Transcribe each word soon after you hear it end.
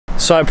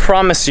So I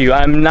promise you,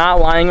 I'm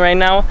not lying right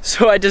now.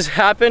 So I just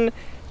happened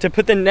to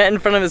put the net in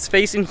front of his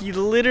face and he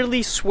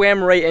literally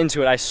swam right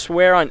into it. I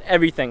swear on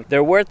everything.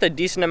 They're worth a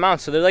decent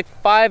amount. So they're like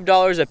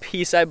 $5 a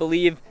piece, I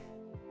believe.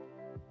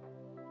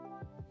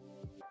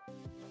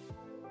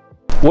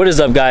 What is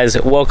up,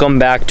 guys? Welcome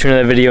back to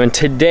another video, and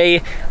today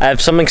I have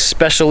something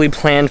specially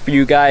planned for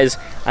you guys.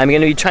 I'm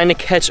going to be trying to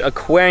catch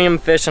aquarium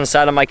fish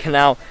inside of my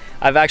canal.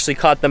 I've actually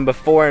caught them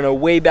before in a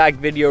way back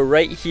video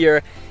right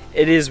here.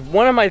 It is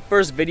one of my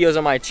first videos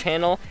on my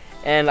channel,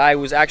 and I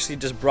was actually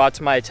just brought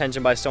to my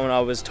attention by someone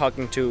I was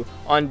talking to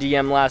on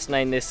DM last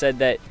night, and they said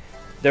that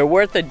they're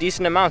worth a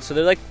decent amount. So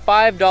they're like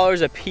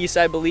 $5 a piece,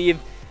 I believe.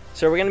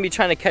 So we're going to be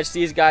trying to catch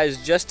these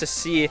guys just to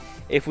see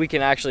if we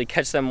can actually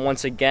catch them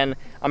once again.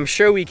 I'm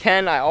sure we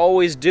can. I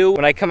always do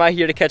when I come out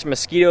here to catch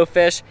mosquito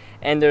fish,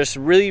 and there's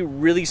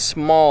really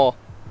small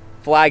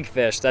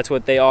flagfish. That's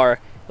what they are,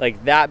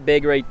 like that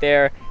big right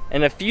there,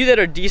 and a few that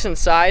are decent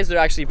size. They're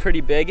actually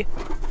pretty big.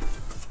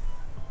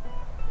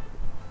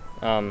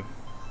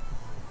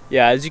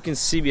 Yeah, as you can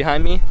see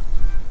behind me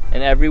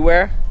and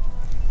everywhere,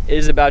 it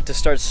is about to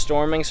start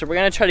storming. So we're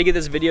gonna try to get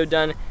this video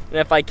done, and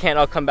if I can't,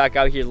 I'll come back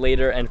out here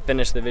later and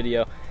finish the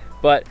video.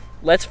 But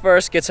let's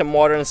first get some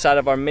water inside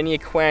of our mini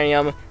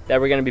aquarium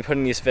that we're gonna be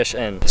putting these fish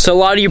in. So a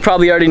lot of you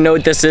probably already know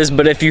what this is,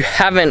 but if you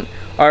haven't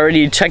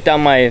already checked out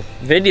my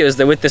videos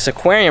that with this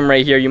aquarium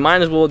right here, you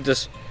might as well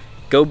just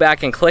go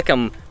back and click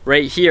them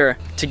right here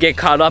to get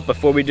caught up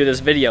before we do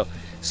this video.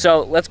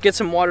 So let's get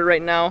some water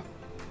right now.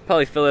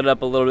 Probably fill it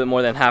up a little bit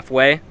more than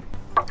halfway.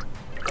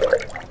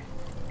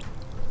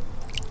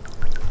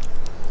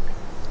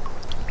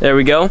 There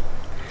we go.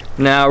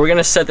 Now we're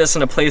gonna set this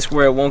in a place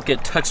where it won't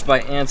get touched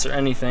by ants or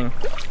anything,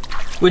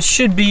 which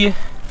should be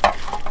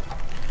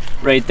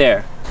right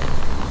there.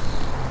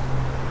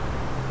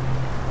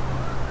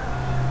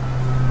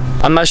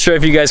 I'm not sure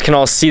if you guys can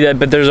all see that,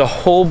 but there's a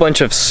whole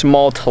bunch of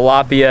small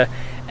tilapia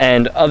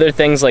and other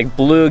things like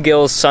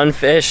bluegills,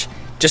 sunfish,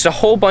 just a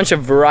whole bunch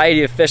of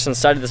variety of fish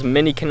inside of this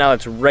mini canal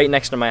that's right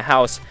next to my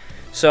house.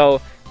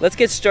 So let's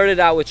get started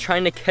out with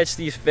trying to catch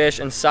these fish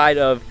inside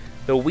of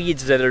the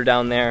weeds that are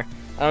down there.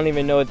 I don't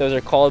even know what those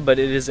are called, but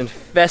it is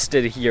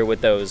infested here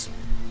with those.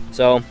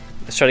 So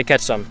let's try to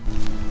catch some.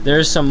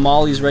 There's some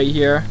mollies right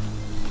here.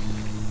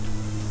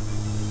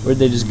 Where'd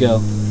they just go?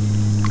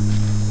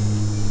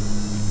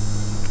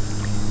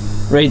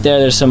 Right there,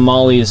 there's some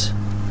mollies.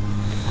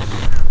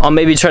 I'll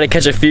maybe try to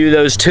catch a few of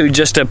those too,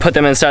 just to put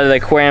them inside of the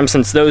aquarium,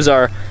 since those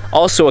are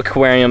also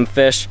aquarium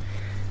fish.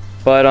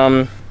 But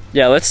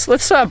yeah, let's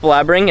stop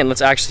blabbering and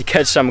let's actually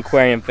catch some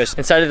aquarium fish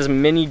inside of this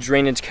mini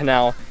drainage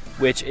canal,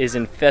 which is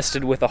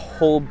infested with a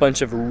whole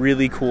bunch of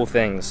really cool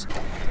things.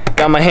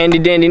 Got my handy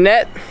dandy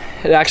net.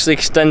 It actually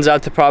extends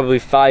out to probably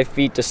 5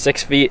 feet to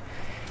 6 feet.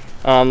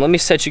 Let me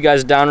set you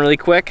guys down really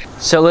quick.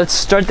 So let's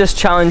start this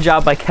challenge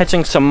out by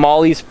catching some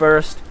mollies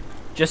first,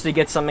 just to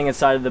get something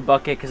inside of the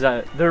bucket,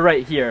 because they're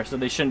right here, so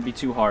they shouldn't be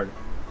too hard.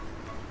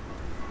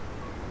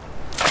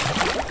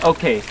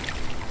 Okay.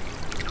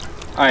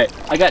 Alright,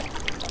 I got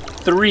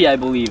 3, I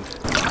believe.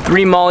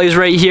 3 mollies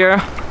right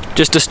here,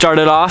 just to start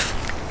it off.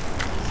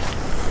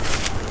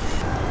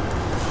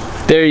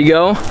 There you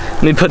go.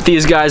 Let me put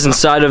these guys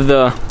inside of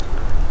the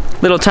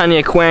little tiny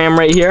aquarium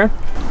right here.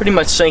 Pretty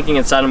much sinking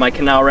inside of my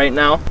canal right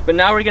now. But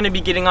now we're gonna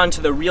be getting on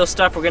to the real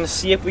stuff. We're gonna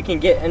see if we can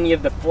get any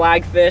of the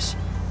flagfish.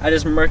 I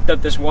just murked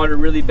up this water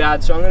really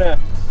bad, so I'm gonna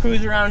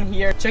cruise around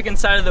here, check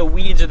inside of the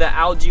weeds or the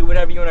algae,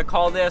 whatever you wanna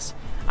call this.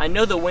 I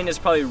know the wind is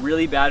probably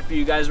really bad for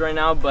you guys right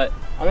now, but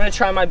I'm gonna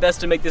try my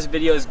best to make this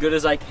video as good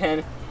as I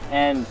can,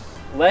 and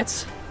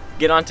let's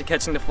get on to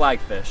catching the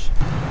flagfish.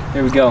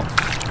 There we go.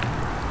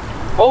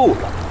 Oh!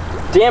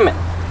 Damn it.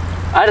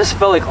 I just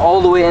fell like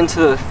all the way into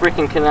the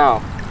freaking canal.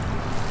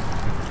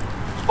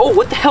 Oh,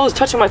 what the hell is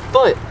touching my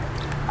foot?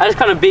 I just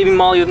caught a baby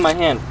molly with my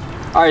hand.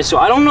 Alright, so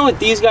I don't know what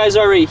these guys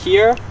are right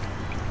here.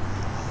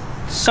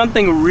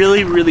 Something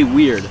really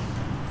weird.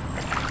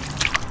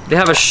 They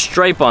have a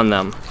stripe on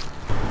them.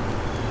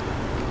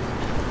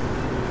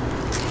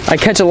 I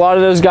catch a lot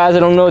of those guys. I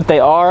don't know what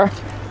they are.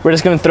 We're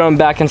just gonna throw them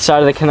back inside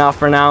of the canal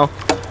for now.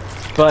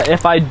 But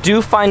if I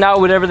do find out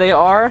whatever they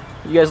are,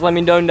 you guys let me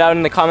know down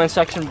in the comment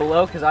section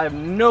below, because I have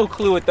no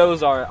clue what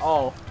those are at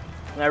all.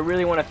 And I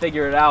really want to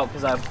figure it out,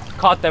 because I've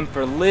caught them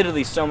for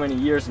literally so many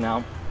years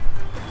now.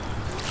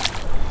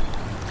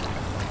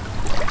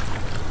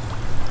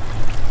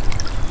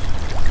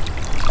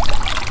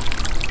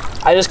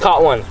 I just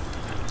caught one.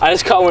 I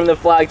just caught one of the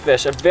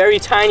flagfish, a very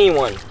tiny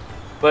one,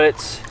 but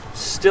it's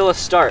still a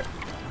start.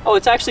 Oh,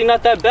 it's actually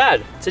not that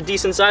bad. It's a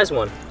decent sized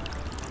one.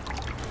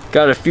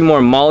 Got a few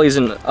more mollies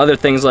and other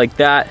things like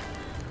that.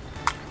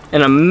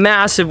 And a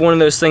massive one of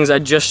those things I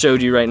just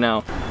showed you right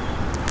now.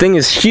 Thing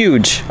is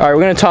huge. All right, we're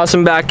gonna toss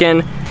them back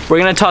in. We're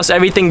gonna toss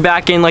everything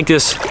back in like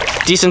this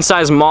decent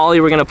sized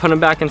molly. We're gonna put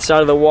them back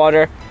inside of the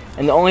water.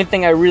 And the only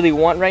thing I really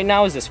want right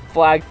now is this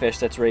flagfish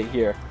that's right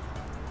here.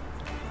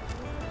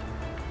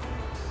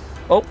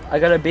 Oh, I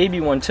got a baby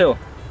one too.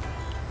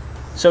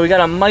 So we got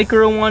a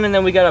micro one and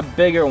then we got a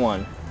bigger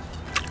one.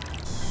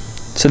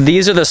 So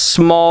these are the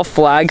small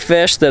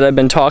flagfish that I've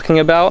been talking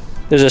about.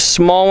 There's a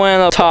small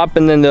one on the top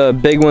and then the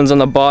big ones on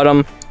the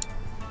bottom.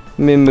 Let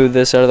me move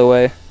this out of the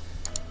way.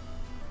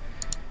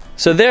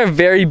 So they're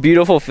very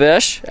beautiful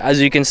fish.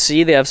 As you can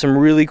see, they have some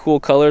really cool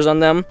colors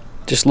on them.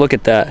 Just look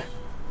at that.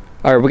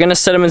 All right, we're gonna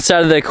set them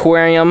inside of the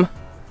aquarium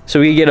so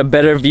we can get a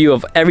better view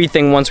of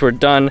everything once we're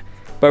done.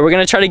 But we're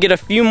gonna try to get a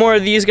few more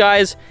of these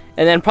guys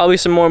and then probably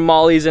some more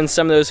mollies and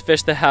some of those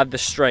fish that have the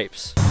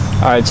stripes.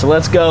 All right, so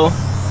let's go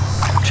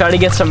try to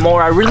get some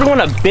more. I really want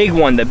a big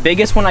one, the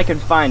biggest one I could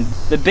find.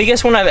 The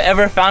biggest one I've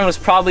ever found was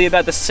probably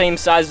about the same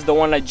size as the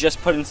one I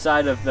just put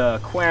inside of the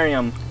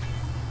aquarium.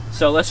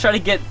 So let's try to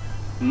get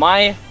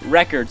my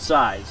record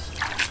size.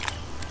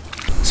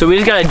 So we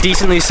just got a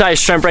decently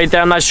sized shrimp right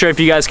there. I'm not sure if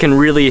you guys can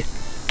really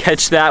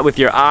catch that with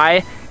your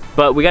eye,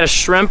 but we got a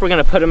shrimp. We're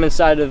gonna put him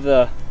inside of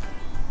the,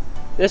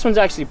 this one's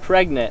actually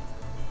pregnant.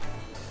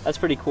 That's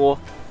pretty cool.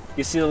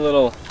 You see the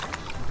little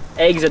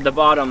eggs at the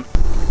bottom.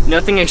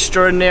 Nothing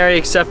extraordinary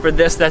except for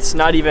this that's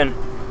not even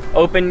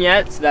open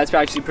yet, so that's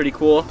actually pretty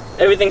cool.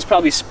 Everything's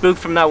probably spooked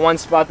from that one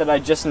spot that I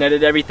just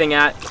netted everything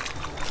at.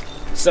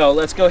 So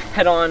let's go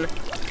head on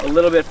a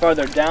little bit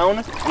farther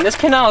down. And this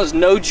canal is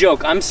no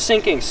joke. I'm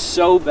sinking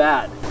so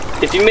bad.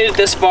 If you made it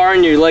this far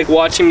and you like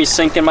watching me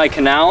sink in my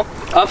canal,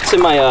 up to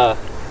my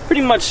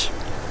pretty much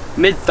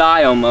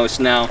mid-thigh almost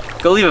now,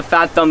 go leave a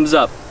fat thumbs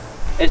up.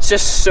 It's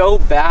just so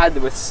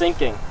bad with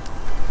sinking.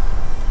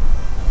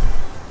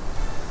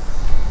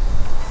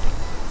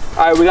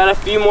 All right, we got a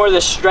few more of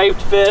the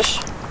striped fish.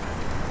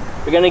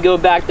 We're gonna go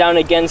back down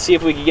again, see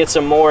if we can get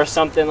some more or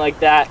something like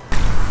that.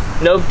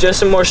 Nope, just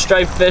some more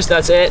striped fish,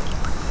 that's it.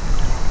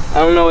 I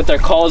don't know what they're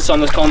called, so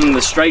I'm just calling them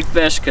the striped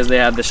fish because they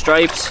have the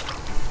stripes.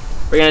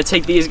 We're gonna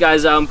take these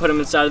guys out and put them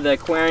inside of the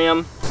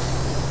aquarium.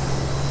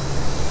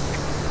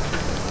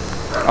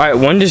 All right,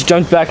 one just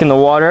jumped back in the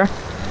water,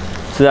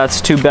 so that's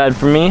too bad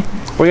for me.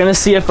 We're gonna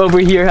see if over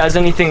here has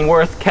anything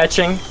worth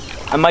catching.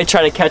 I might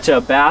try to catch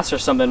a bass or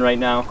something right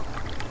now.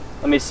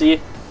 Let me see.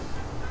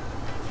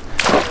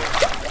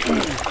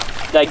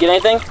 Did I get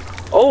anything?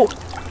 Oh,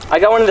 I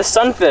got one of the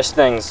sunfish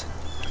things.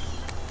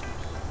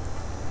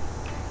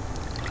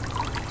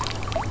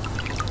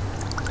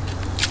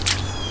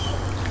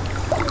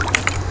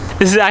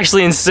 This is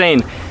actually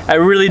insane. I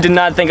really did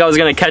not think I was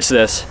gonna catch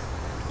this.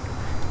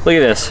 Look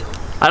at this.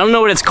 I don't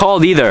know what it's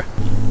called either.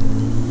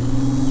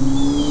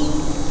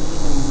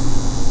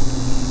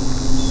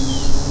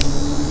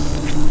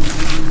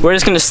 We're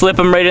just gonna slip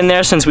him right in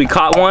there since we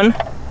caught one.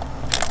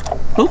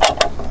 Oop,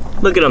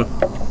 look at him.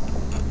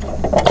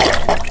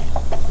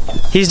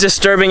 He's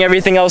disturbing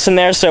everything else in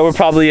there, so we're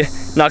probably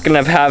not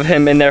gonna have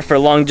him in there for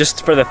long,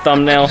 just for the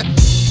thumbnail.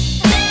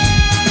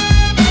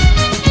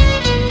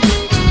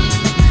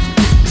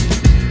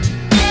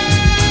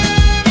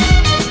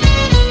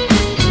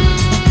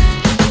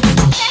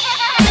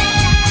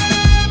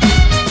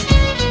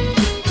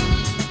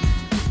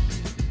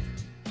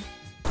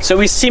 So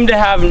we seem to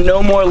have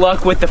no more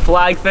luck with the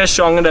flagfish,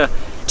 so I'm gonna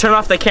turn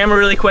off the camera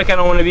really quick. I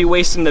don't want to be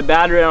wasting the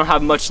battery. I don't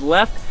have much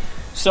left.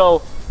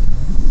 So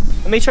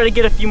let me try to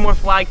get a few more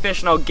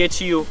flagfish and I'll get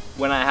to you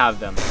when I have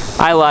them.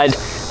 I lied.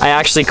 I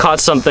actually caught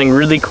something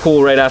really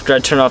cool right after I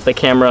turned off the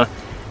camera.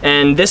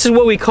 And this is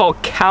what we call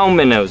cow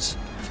minnows.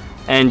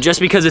 And just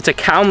because it's a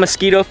cow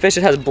mosquito fish,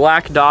 it has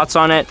black dots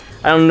on it.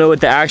 I don't know what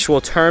the actual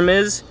term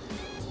is.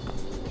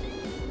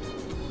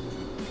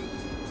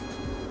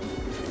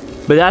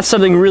 But that's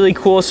something really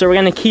cool, so we're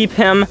gonna keep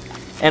him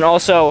and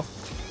also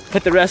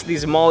put the rest of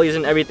these mollies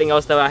and everything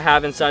else that I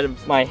have inside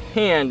of my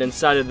hand,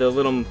 inside of the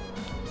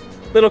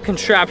little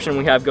contraption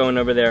we have going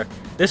over there.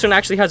 This one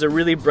actually has a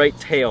really bright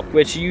tail,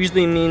 which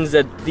usually means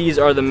that these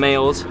are the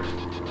males.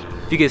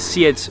 You can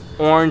see it's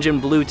orange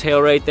and blue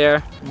tail right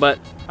there, but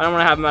I don't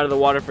wanna have them out of the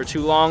water for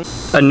too long.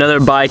 Another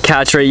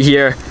bycatch right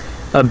here,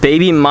 a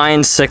baby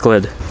Mayan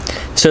cichlid.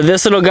 So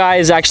this little guy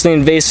is actually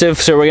invasive,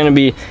 so we're gonna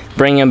be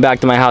bringing him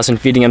back to my house and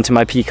feeding him to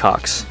my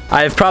peacocks.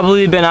 I've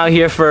probably been out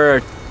here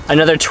for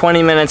another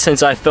 20 minutes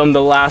since I filmed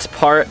the last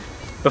part,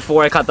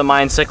 before I caught the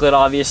Mayan cichlid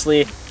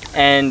obviously,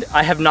 and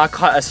I have not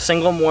caught a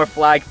single more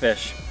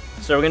flagfish.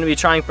 So we're gonna be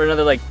trying for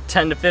another like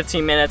 10 to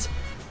 15 minutes,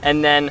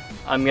 and then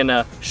I'm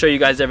gonna show you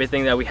guys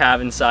everything that we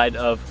have inside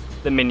of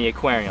the mini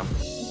aquarium.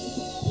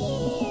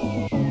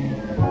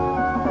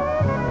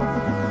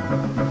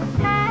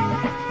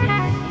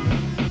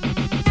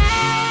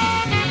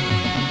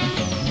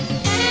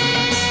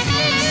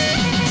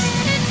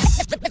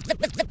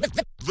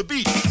 The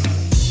beat.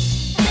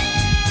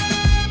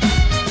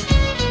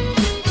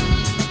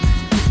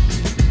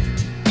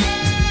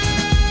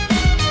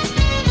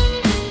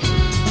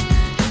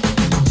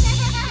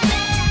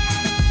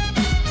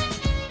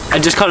 I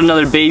just caught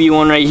another baby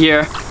one right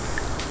here.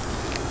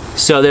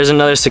 So there's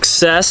another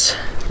success,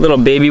 little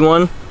baby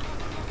one.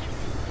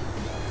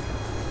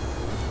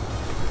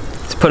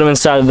 Let's put him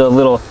inside of the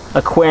little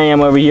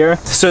aquarium over here.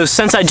 So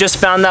since I just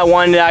found that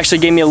one, it actually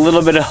gave me a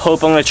little bit of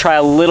hope. I'm gonna try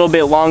a little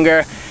bit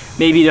longer,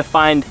 maybe to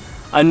find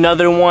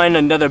another one,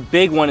 another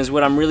big one is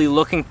what I'm really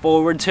looking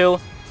forward to.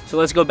 So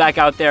let's go back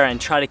out there and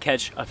try to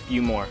catch a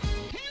few more.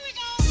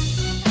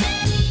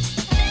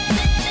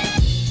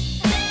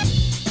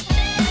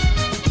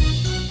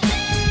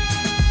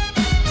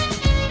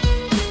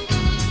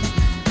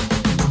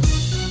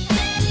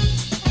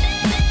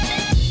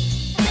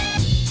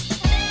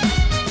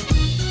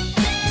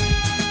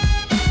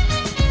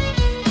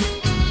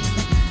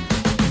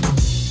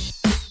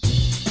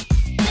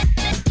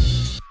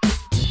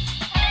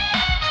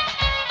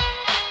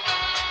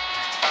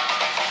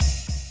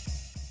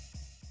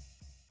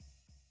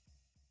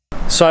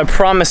 So I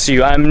promise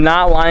you, I'm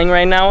not lying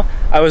right now.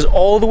 I was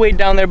all the way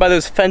down there by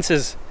those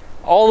fences,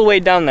 all the way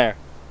down there.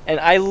 And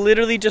I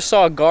literally just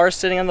saw a gar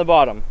sitting on the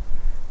bottom.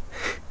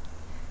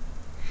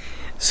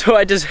 So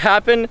I just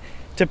happened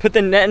to put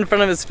the net in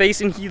front of his face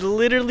and he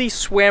literally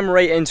swam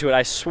right into it.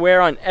 I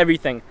swear on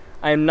everything.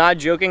 I am not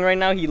joking right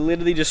now. He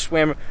literally just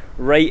swam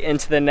right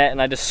into the net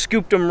and I just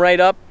scooped him right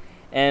up.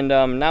 And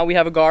now we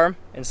have a gar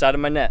inside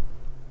of my net,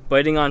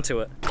 biting onto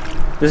it.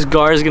 This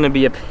gar is gonna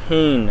be a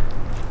pain.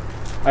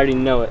 I already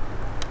know it.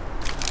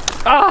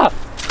 Ah!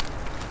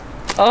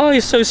 Oh,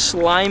 he's so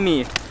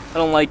slimy. I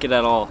don't like it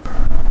at all.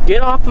 Get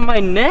off of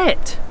my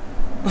net.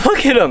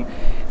 Look at him.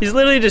 He's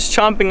literally just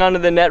chomping onto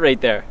the net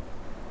right there.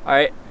 All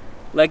right,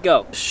 let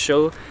go.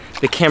 Show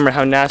the camera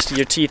how nasty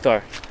your teeth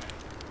are.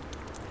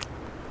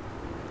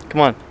 Come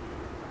on.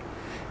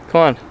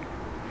 Come on.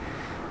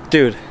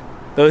 Dude,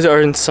 those are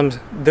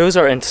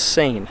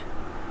insane.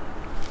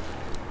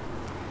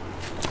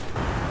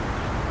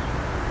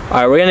 All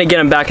right, we're gonna get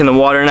him back in the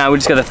water now. We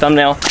just got a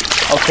thumbnail.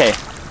 Okay,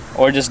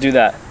 or just do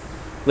that.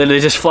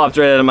 Literally just flopped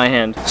right out of my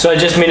hand. So I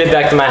just made it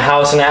back to my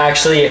house and I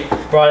actually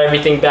brought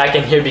everything back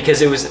in here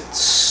because it was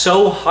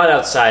so hot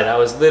outside. I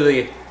was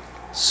literally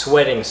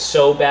sweating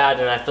so bad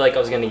and I feel like I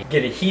was gonna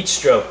get a heat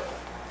stroke.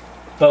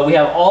 But we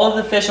have all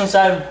of the fish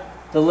inside of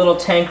the little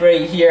tank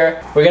right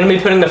here. We're gonna be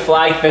putting the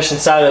flag fish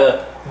inside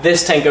of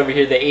this tank over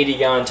here, the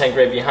 80-gallon tank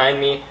right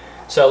behind me.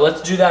 So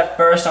let's do that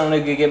first. I'm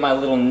gonna go get my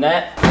little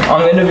net.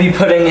 I'm gonna be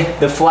putting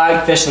the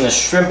flag fish and the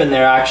shrimp in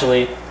there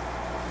actually.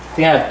 I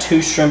think I have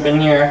 2 shrimp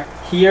in here.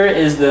 Here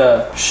is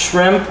the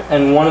shrimp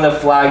and one of the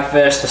flag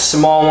fish, the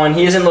small one.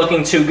 He isn't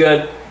looking too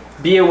good.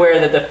 Be aware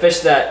that the fish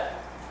that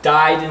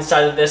died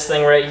inside of this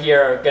thing right here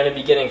are gonna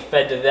be getting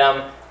fed to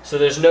them. So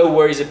there's no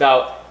worries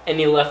about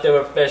any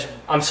leftover fish.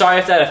 I'm sorry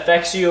if that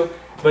affects you,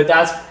 but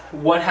that's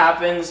what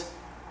happens.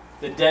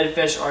 The dead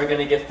fish are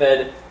gonna get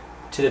fed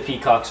to the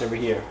peacocks over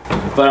here.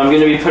 But I'm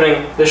gonna be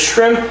putting the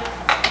shrimp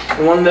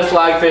and one of the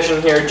flag fish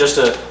in here just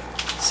to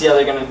see how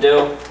they're gonna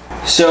do.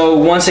 So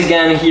once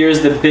again,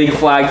 here's the big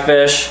flag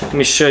fish. Let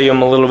me show you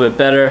him a little bit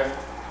better.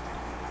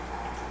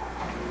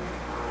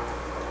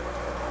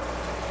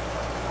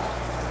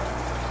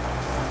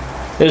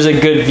 There's a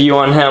good view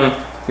on him.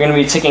 We're gonna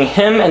be taking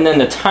him and then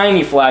the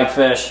tiny flag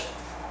fish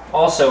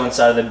also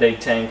inside of the big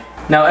tank.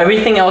 Now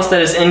everything else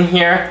that is in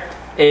here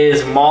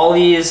is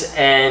mollies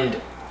and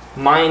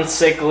mine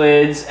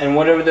cichlids and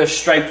whatever those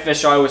striped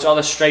fish are, which all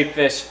the striped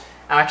fish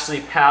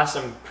actually passed.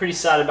 I'm pretty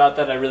sad about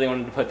that. I really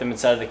wanted to put them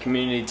inside of the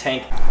community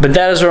tank. But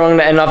that is where I'm going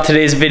to end off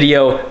today's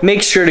video.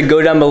 Make sure to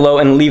go down below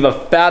and leave a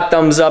fat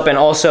thumbs up and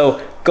also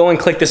go and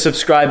click the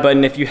subscribe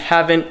button if you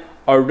haven't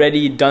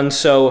already done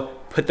so.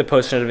 Put the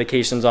post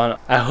notifications on.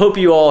 I hope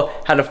you all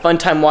had a fun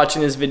time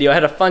watching this video. I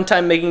had a fun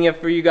time making it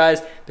for you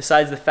guys,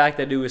 besides the fact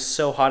that it was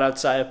so hot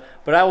outside.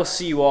 But I will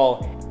see you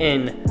all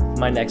in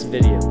my next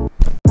video.